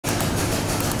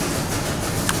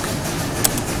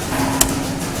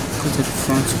go to the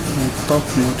front top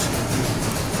mode,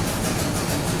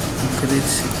 create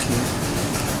scale.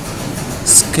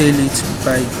 Scale it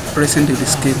by pressing the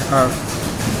scale R.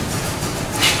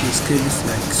 The scale is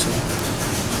like so.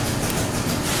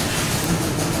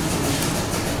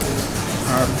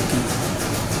 R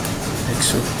like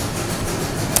so.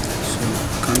 So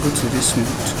you can go to this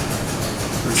mode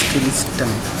and scale it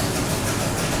down.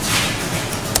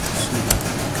 So you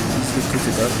can easily go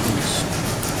to that place.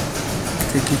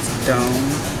 Take it down.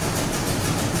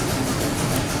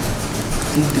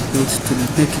 Move the boat to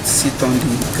make it sit on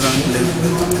the ground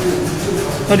level.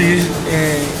 How do you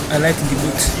alight the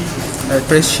boat? I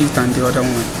press shift and the other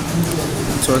one.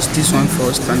 It was this one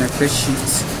first and I press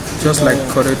shift, just like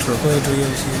corridor. Corridor,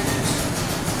 yes.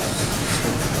 So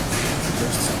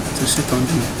just to sit on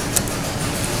the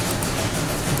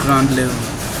ground level.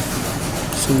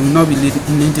 So we will not be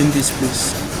needing this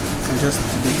place. You can just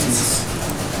delete it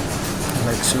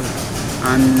like so.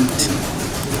 And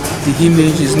the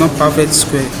image is not perfect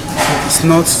square. It's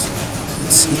not.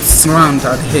 It's round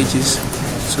at the edges.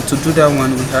 So to do that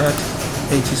one, we add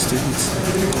edges to it.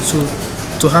 So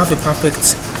to have a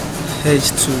perfect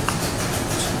edge to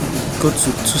go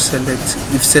to select.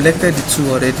 We've selected the two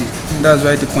already. That's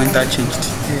why the pointer changed.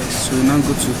 Yes. So we now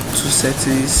go to two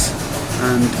settings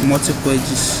and multiple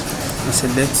edges and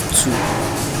select two.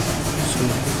 So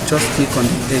just click on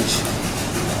the edge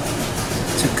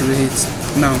to create.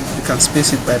 Now you can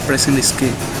space it by pressing the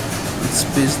scale and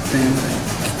space them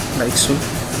like so.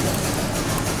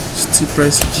 Still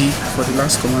press G for the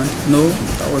last command. No,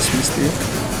 that was a mistake.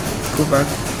 Go back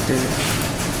there,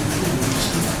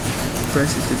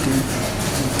 press it again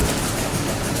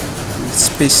and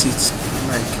space it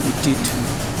like we did.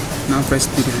 Now press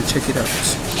 3 and check it out.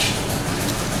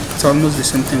 It's almost the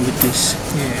same thing with this.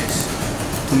 Yes.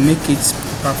 To make it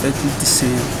perfectly the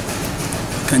same,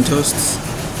 you can just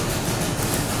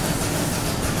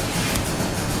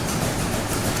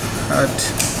add.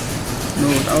 No,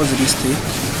 that was a mistake.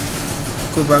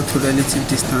 Go back to relative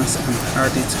distance and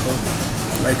add it up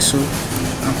like so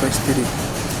and press 3.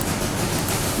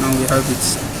 Now we have it.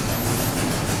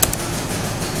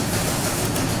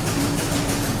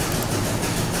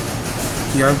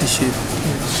 You have the shape.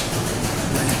 Yes.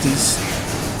 Like this.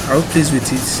 Are you pleased with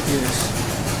it? Yes.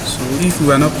 So if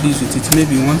you are not pleased with it,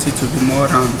 maybe you want it to be more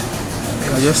round, you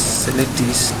can just select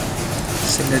this,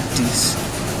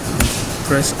 and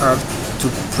press R to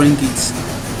bring it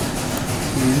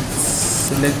in.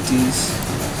 Select this,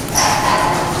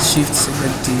 shift,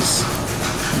 select this,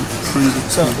 and bring it.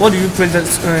 So what do you press that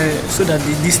so that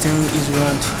this thing is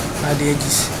round at the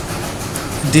edges?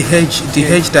 The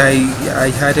edge that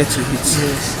I added to it.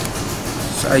 Yes.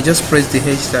 So I just press the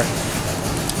edge that.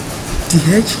 The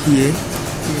edge here,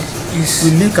 yes,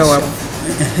 we make our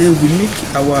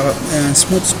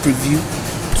smooth preview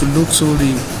to look so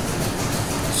real.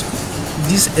 So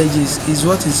these edges is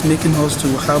what is making us to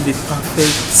have a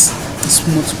perfect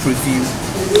smooth preview.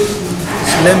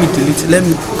 So let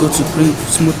me go to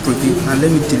smooth preview and let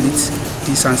me delete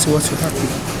this and see what will happen.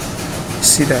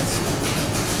 See that?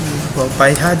 But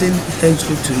by adding edge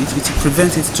look to it, it will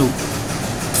prevent it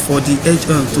for the edge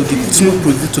to the smooth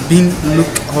preview to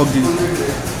look ugly.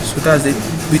 So that's it.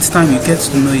 With time you get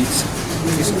to know it.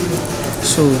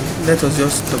 So let us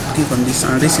just click on this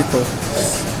and raise it up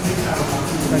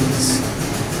like this.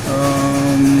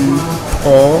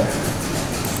 Or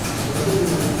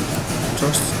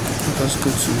just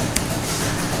go to.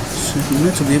 So you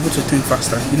need to be able to think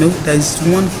faster. You know, there is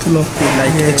one pull-up code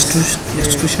like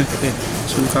extrusion here.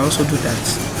 So you can also do that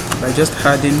by just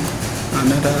adding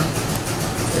another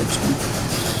edge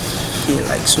here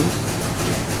like so.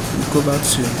 And go back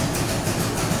to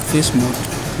face mode,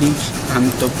 click and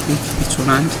double click it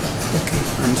around. Okay.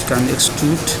 And you can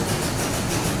extrude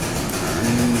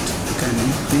and you can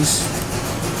increase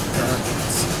that.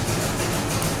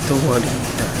 Don't worry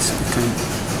with that. You can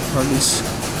always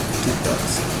do that.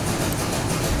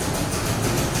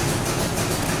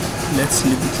 Let's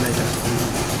leave it like that for now.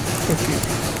 Okay.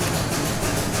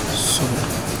 So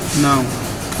now you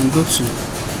can go to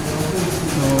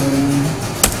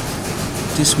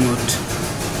this mode.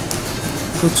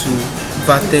 Go to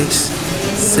vertex,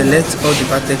 select all the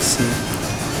vertex here.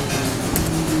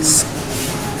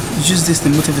 Use this to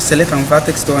motivate, select and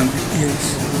vertex to one.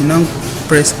 Yes. You now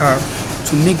press R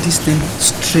to make this thing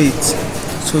straight.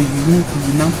 So you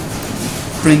now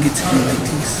bring it in like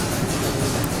this.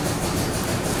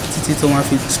 It on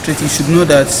feet straight. You should know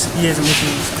that. Yes,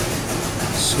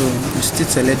 so you still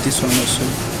select this one also.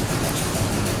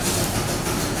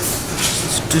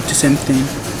 Just do the same thing,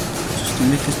 just to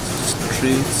make it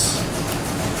straight.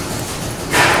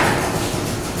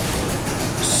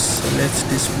 select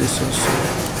this place also.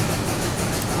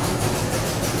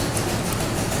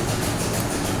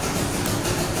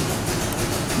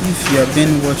 If you are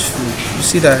being watchful, you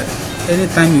see that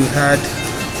anytime you add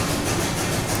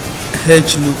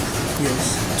edge loop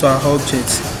to our object,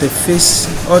 the face,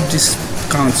 all these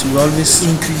counts will always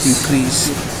increase.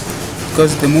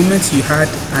 Because the moment you add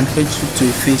an edge loop to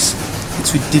a face, it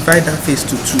will divide that face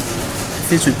to two. The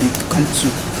face will become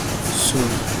two. So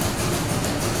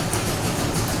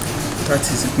that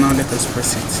is it. Now let us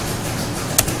press it.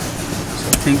 So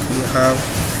I think we have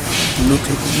look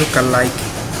alike,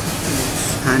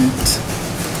 and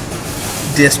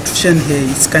the extrusion here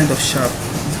is kind of sharp.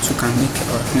 You can make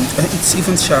our hand. It's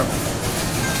even sharp.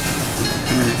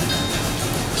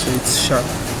 So it's sharp.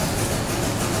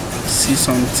 See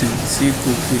something. See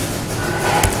go away.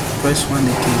 Press one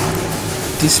again.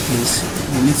 This place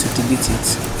you need to delete it.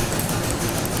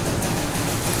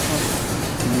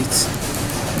 Delete.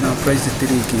 Now press the 3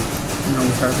 again. Now we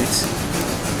have it.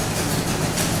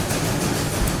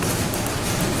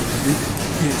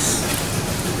 Yes.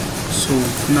 So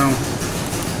now,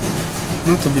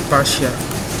 not to be partial,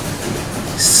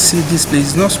 see this place.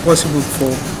 It's not possible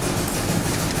for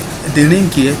the ring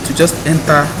here to just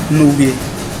enter nowhere,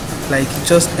 like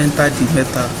just enter the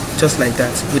metal just like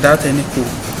that without any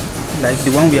hole, like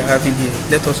the one we are having here.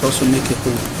 Let us also make a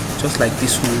hole just like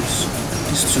these ones,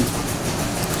 these two.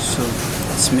 So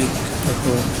let's make a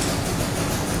hole.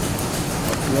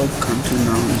 What we can do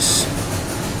now is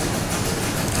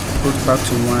go back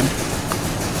to 1,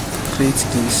 create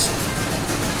this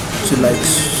to like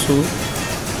so,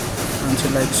 and to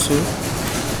like so, to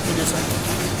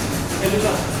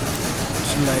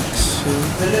like so,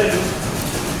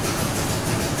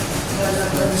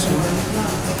 like so,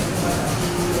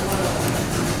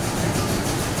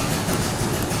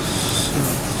 so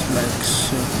like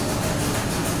so.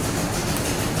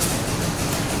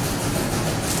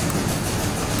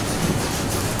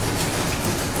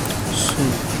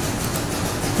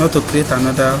 Now to create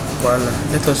another wala,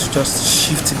 let us just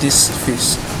shift this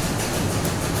face.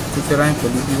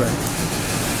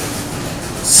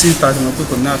 See that my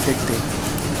people now affected.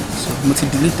 So multi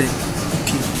deleted.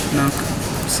 Okay. Now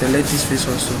select this face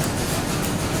also.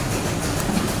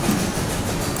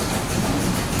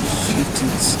 Shift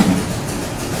it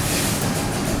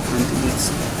and delete.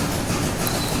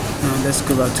 Now let's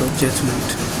go back to object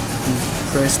mode.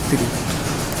 Press 3.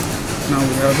 Now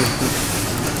we have the hood.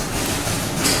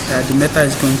 The metal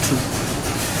is going through,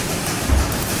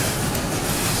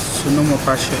 so no more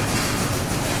partial.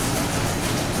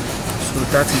 So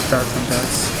that is that and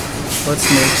that. What's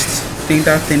next? I think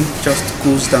that thing just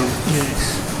goes down.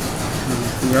 Yes.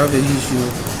 We have a issue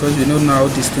because we don't know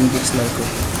how this thing looks like.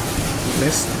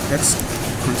 Let's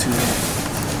continue.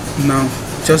 Now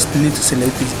just need to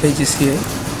select these edges here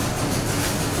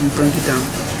and bring it down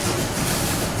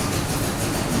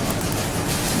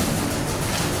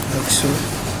like so.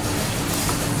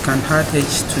 Can add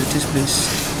edge to this place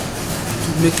to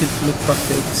make it look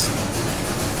perfect.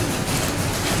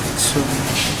 So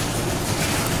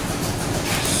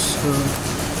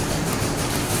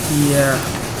yeah,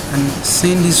 and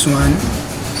seeing this one,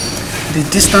 the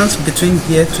distance between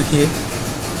here to here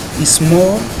is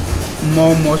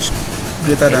much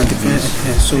greater than the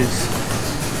here. So you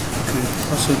can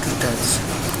also do that.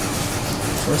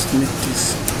 First make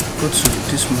this, go to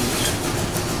this mode,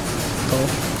 or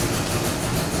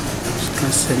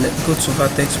can select, go to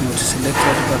vertex mode, select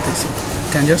all the vertex.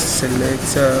 You can just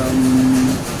select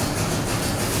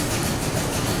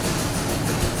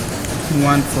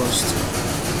one first.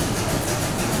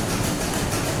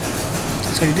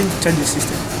 So you didn't change the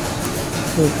system?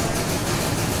 Oh.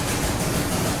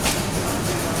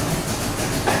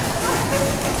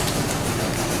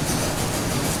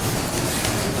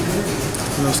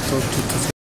 Let's stop to